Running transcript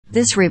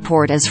This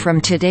report is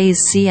from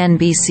today's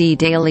CNBC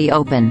Daily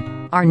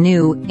Open, our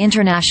new,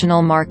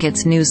 international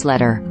markets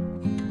newsletter.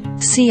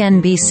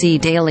 CNBC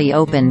Daily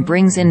Open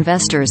brings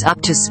investors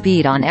up to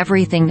speed on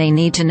everything they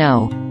need to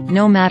know,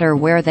 no matter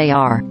where they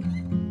are.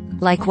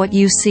 Like what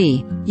you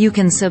see, you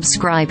can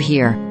subscribe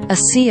here. A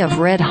sea of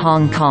red.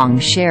 Hong Kong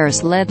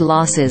shares led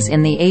losses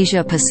in the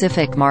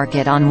Asia-Pacific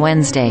market on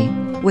Wednesday,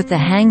 with the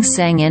Hang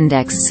Seng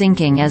Index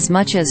sinking as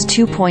much as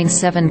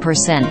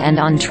 2.7% and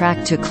on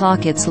track to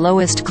clock its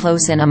lowest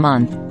close in a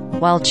month,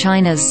 while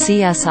China's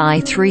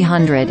CSI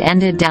 300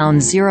 ended down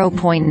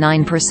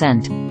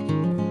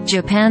 0.9%.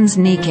 Japan's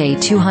Nikkei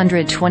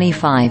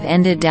 225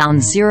 ended down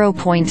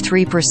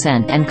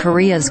 0.3% and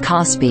Korea's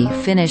Kospi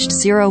finished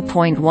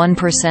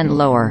 0.1%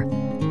 lower.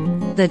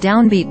 The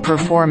downbeat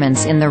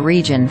performance in the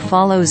region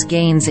follows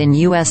gains in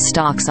U.S.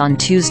 stocks on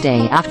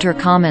Tuesday after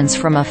comments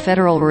from a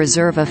Federal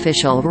Reserve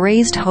official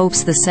raised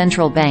hopes the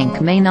central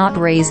bank may not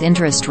raise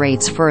interest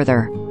rates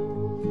further.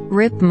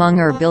 Rip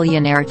Munger.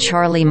 Billionaire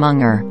Charlie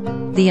Munger,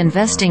 the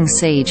investing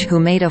sage who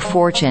made a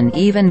fortune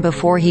even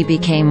before he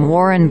became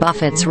Warren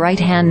Buffett's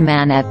right-hand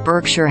man at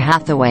Berkshire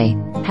Hathaway,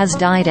 has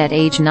died at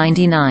age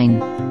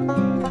 99.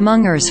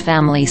 Munger's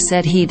family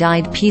said he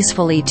died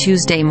peacefully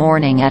Tuesday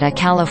morning at a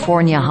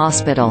California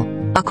hospital,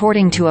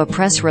 according to a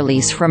press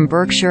release from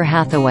Berkshire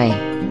Hathaway.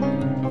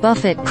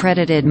 Buffett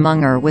credited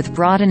Munger with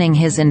broadening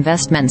his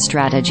investment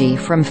strategy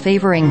from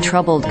favoring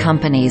troubled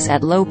companies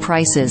at low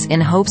prices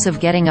in hopes of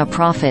getting a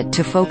profit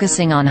to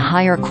focusing on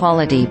higher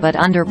quality but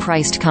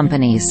underpriced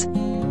companies.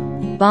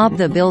 Bob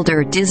the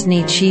Builder.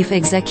 Disney Chief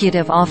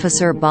Executive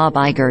Officer Bob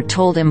Iger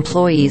told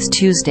employees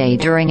Tuesday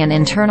during an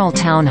internal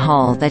town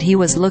hall that he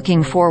was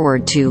looking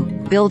forward to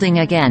building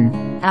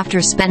again,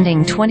 after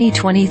spending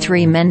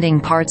 2023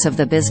 mending parts of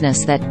the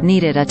business that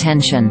needed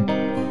attention.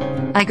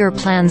 Iger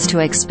plans to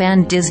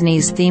expand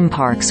Disney's theme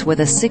parks with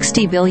a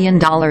 $60 billion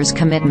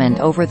commitment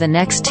over the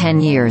next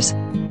 10 years,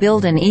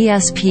 build an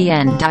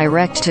ESPN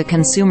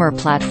direct-to-consumer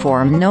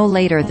platform no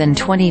later than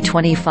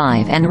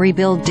 2025 and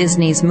rebuild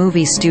Disney's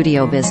movie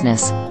studio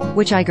business,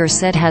 which Iger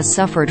said has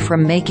suffered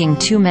from making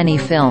too many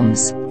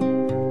films.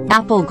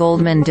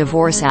 Apple-Goldman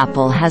divorce.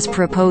 Apple has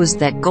proposed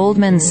that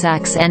Goldman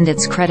Sachs end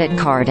its credit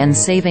card and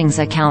savings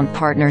account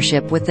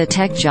partnership with the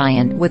tech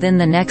giant within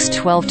the next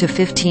 12 to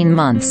 15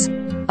 months.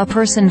 A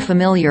person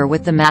familiar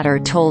with the matter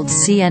told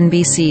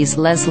CNBC's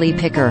Leslie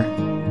Picker.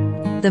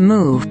 The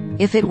move,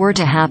 if it were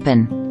to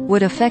happen,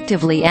 would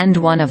effectively end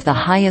one of the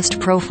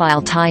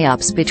highest-profile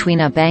tie-ups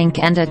between a bank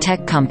and a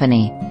tech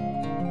company.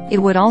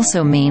 It would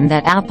also mean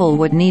that Apple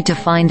would need to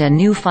find a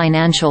new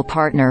financial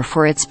partner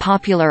for its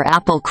popular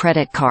Apple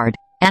credit card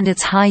and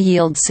its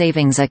high-yield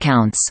savings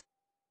accounts.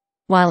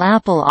 While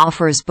Apple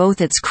offers both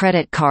its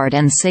credit card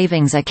and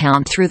savings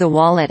account through the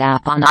Wallet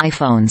app on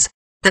iPhones,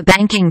 the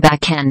banking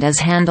backend is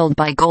handled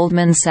by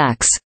Goldman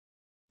Sachs.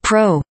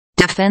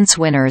 Defense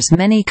winners.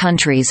 Many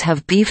countries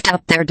have beefed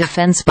up their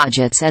defense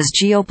budgets as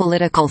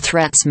geopolitical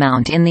threats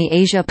mount in the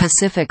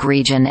Asia-Pacific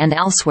region and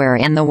elsewhere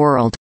in the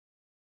world.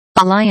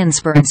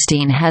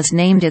 AllianceBernstein has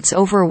named its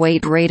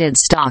overweight-rated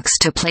stocks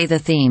to play the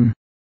theme.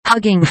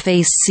 Hugging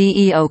Face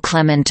CEO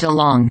Clement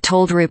DeLong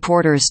told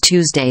reporters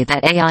Tuesday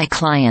that AI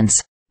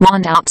clients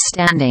want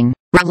outstanding,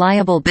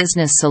 reliable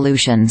business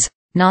solutions,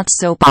 not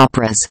soap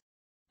operas.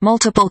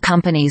 Multiple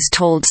companies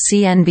told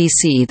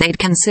CNBC they'd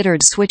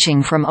considered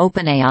switching from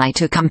OpenAI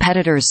to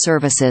competitors'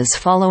 services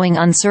following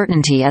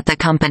uncertainty at the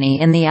company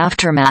in the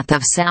aftermath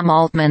of Sam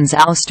Altman's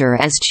ouster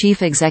as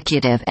chief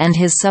executive and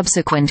his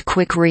subsequent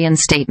quick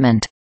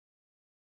reinstatement.